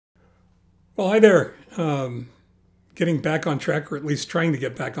Well, hi there. Getting back on track, or at least trying to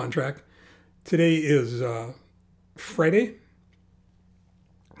get back on track. Today is Friday.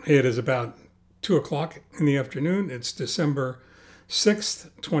 It is about 2 o'clock in the afternoon. It's December 6th,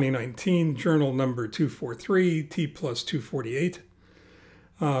 2019, journal number 243, T+248.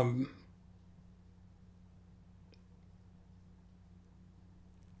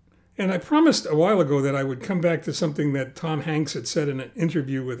 And I promised a while ago that I would come back to something that Tom Hanks had said in an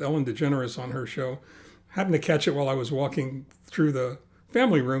interview with Ellen DeGeneres on her show. Happened to catch it while I was walking through the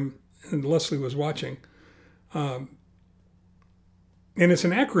family room and Leslie was watching. And it's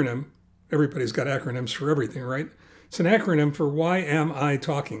an acronym. Everybody's got acronyms for everything, right? It's an acronym for Why Am I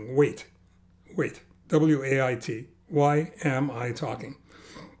Talking? Wait. W.A.I.T. Why am I talking?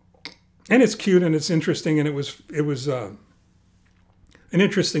 And it's cute and it's interesting, and it was an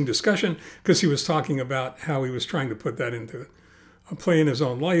interesting discussion because he was talking about how he was trying to put that into a play in his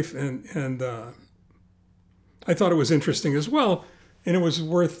own life, and I thought it was interesting as well, and it was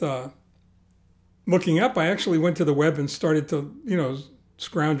worth looking up. I actually went to the web and started to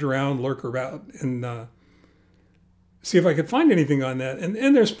scrounge around, lurk about, and see if I could find anything on that.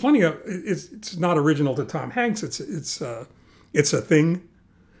 And there's plenty of it's not original to Tom Hanks. It's a thing,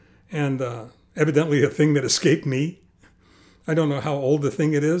 and evidently a thing that escaped me. I don't know how old the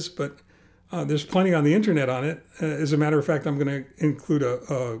thing it is, but there's plenty on the internet on it. As a matter of fact, I'm going to include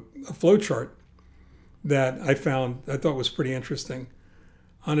a flow chart that I thought was pretty interesting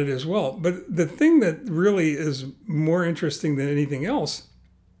on it as well. But the thing that really is more interesting than anything else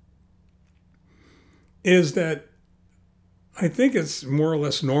is that I think it's more or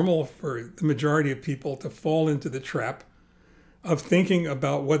less normal for the majority of people to fall into the trap of thinking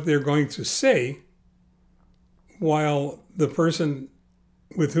about what they're going to say while the person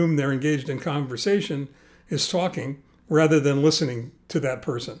with whom they're engaged in conversation is talking, rather than listening to that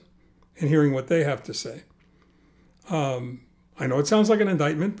person and hearing what they have to say. I know it sounds like an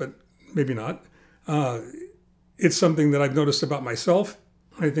indictment, but maybe not. It's something that I've noticed about myself.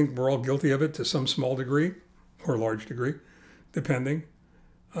 I think we're all guilty of it to some small degree or large degree, depending.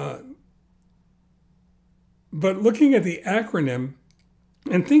 But looking at the acronym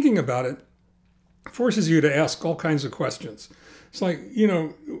and thinking about it forces you to ask all kinds of questions. It's like,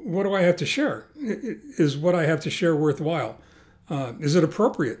 what do I have to share? Is what I have to share worthwhile? Is it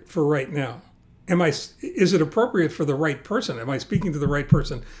appropriate for right now? Is it appropriate for the right person? Am I speaking to the right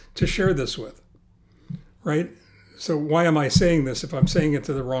person to share this with? Right? So why am I saying this if I'm saying it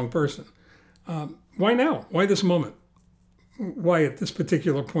to the wrong person? Why now? Why this moment? Why at this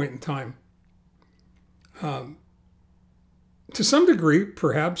particular point in time? To some degree,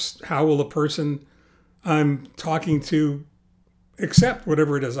 perhaps, how will a person I'm talking to accept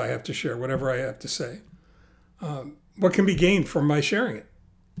whatever it is I have to share, whatever I have to say? What can be gained from my sharing it?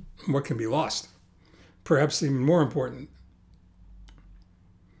 What can be lost? Perhaps even more important.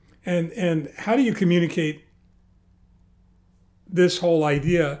 And how do you communicate this whole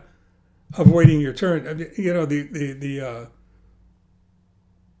idea of waiting your turn?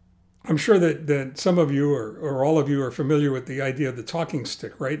 I'm sure that some of you or all of you are familiar with the idea of the talking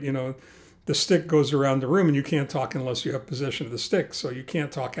stick, right? The stick goes around the room and you can't talk unless you have possession of the stick, so you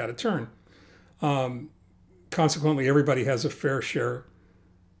can't talk out of turn. Consequently, everybody has a fair share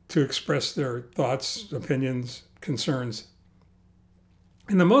to express their thoughts, opinions, concerns.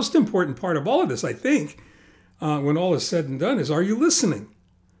 And the most important part of all of this, I think, when all is said and done, is, are you listening?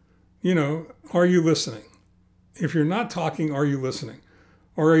 Are you listening? If you're not talking, are you listening?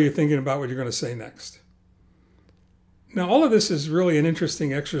 Or are you thinking about what you're going to say next? Now, all of this is really an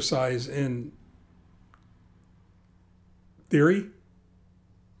interesting exercise in theory,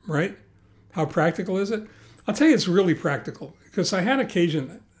 right? How practical is it? I'll tell you, it's really practical, because I had a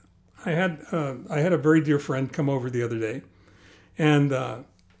very dear friend come over the other day, and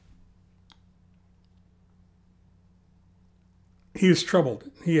he was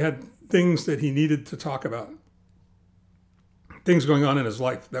troubled. He had things that he needed to talk about, things going on in his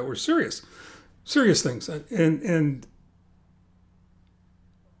life that were serious things. And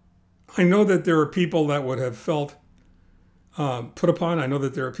I know that there are people that would have felt put upon. I know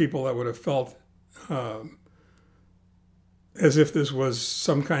that there are people that would have felt as if this was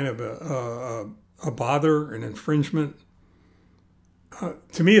some kind of a bother, an infringement.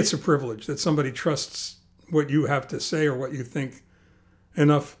 To me, it's a privilege that somebody trusts what you have to say or what you think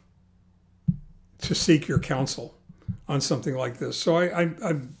enough to seek your counsel on something like this. So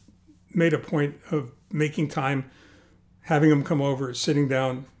I've made a point of making time, having him come over, sitting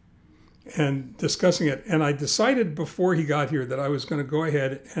down, and discussing it. And I decided before he got here that I was going to go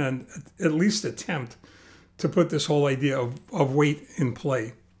ahead and at least attempt to put this whole idea of weight in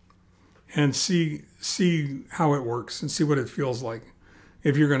play. and see how it works and see what it feels like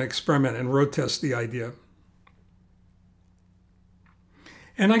if you're going to experiment and road test the idea.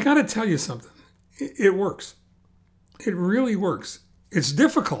 And I got to tell you something. It works. It really works. It's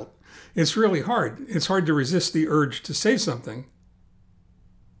difficult. It's really hard. It's hard to resist the urge to say something.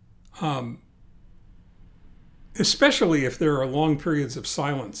 Especially if there are long periods of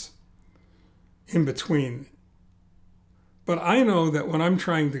silence in between. But I know that when I'm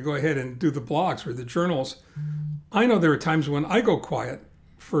trying to go ahead and do the blogs or the journals, I know there are times when I go quiet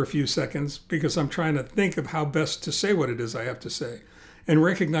for a few seconds because I'm trying to think of how best to say what it is I have to say. And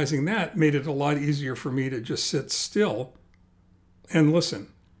recognizing that made it a lot easier for me to just sit still and listen.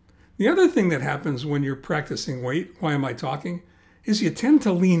 The other thing that happens when you're practicing wait, why am I talking, is you tend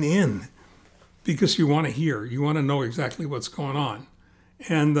to lean in because you want to hear, you want to know exactly what's going on.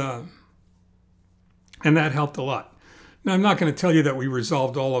 And that helped a lot. Now, I'm not going to tell you that we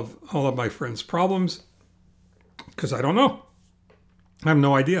resolved all of my friend's problems because I don't know. I have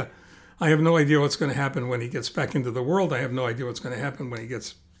no idea. I have no idea what's going to happen when he gets back into the world. I have no idea what's going to happen when he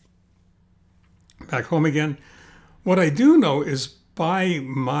gets back home again. What I do know is by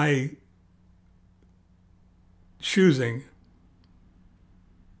my choosing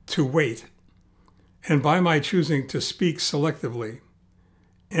to wait, and by my choosing to speak selectively,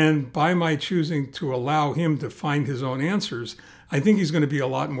 and by my choosing to allow him to find his own answers, I think he's going to be a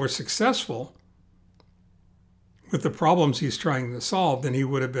lot more successful with the problems he's trying to solve than he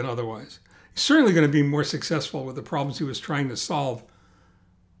would have been otherwise. He's certainly going to be more successful with the problems he was trying to solve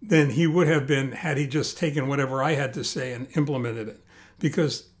than he would have been had he just taken whatever I had to say and implemented it.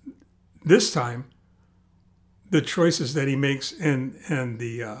 Because this time, the choices that he makes and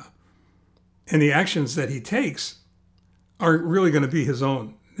the actions that he takes are really going to be his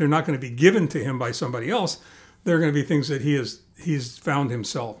own. They're not going to be given to him by somebody else. They're going to be things that he's found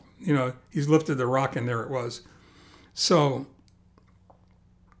himself. You know, he's lifted the rock and there it was. So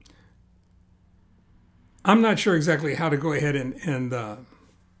I'm not sure exactly how to go ahead and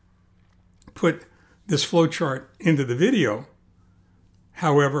put this flow chart into the video.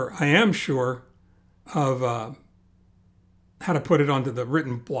 However, I am sure of how to put it onto the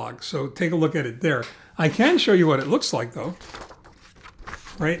written blog. So take a look at it there. I can show you what it looks like though,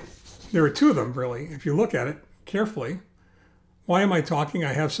 right? There are two of them really, if you look at it carefully. Why am I talking?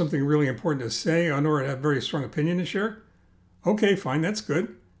 I have something really important to say, or I have a very strong opinion to share. Okay, fine, that's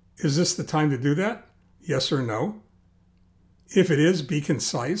good. Is this the time to do that? Yes or no? If it is, be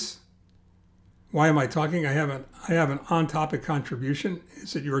concise. Why am I talking? I have an on-topic contribution.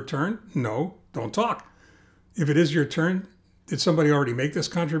 Is it your turn? No, don't talk. If it is your turn, did somebody already make this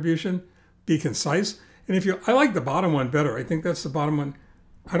contribution? Be concise. And I like the bottom one better. I think that's the bottom one.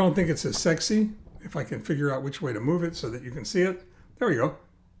 I don't think it's as sexy. If I can figure out which way to move it so that you can see it. There we go.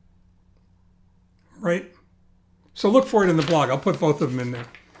 Right? So look for it in the blog. I'll put both of them in there.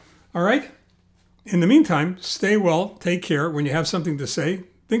 All right? In the meantime, stay well. Take care. When you have something to say,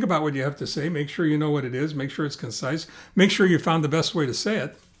 think about what you have to say. Make sure you know what it is. Make sure it's concise. Make sure you found the best way to say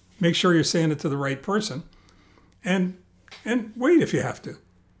it. Make sure you're saying it to the right person. And wait if you have to.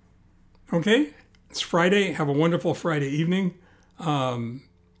 Okay? It's Friday. Have a wonderful Friday evening.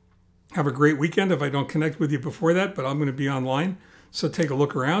 Have a great weekend if I don't connect with you before that, but I'm going to be online. So take a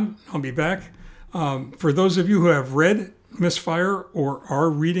look around. I'll be back. For those of you who have read Misfire or are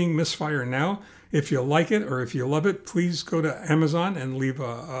reading Misfire now, if you like it or if you love it, please go to Amazon and leave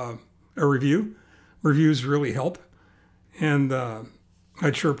a review. Reviews really help. And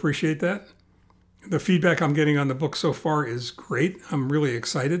I'd sure appreciate that. The feedback I'm getting on the book so far is great. I'm really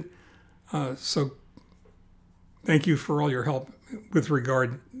excited. So thank you for all your help with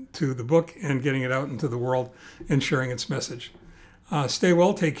regard to the book and getting it out into the world and sharing its message. Stay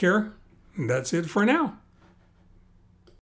well, take care. And that's it for now.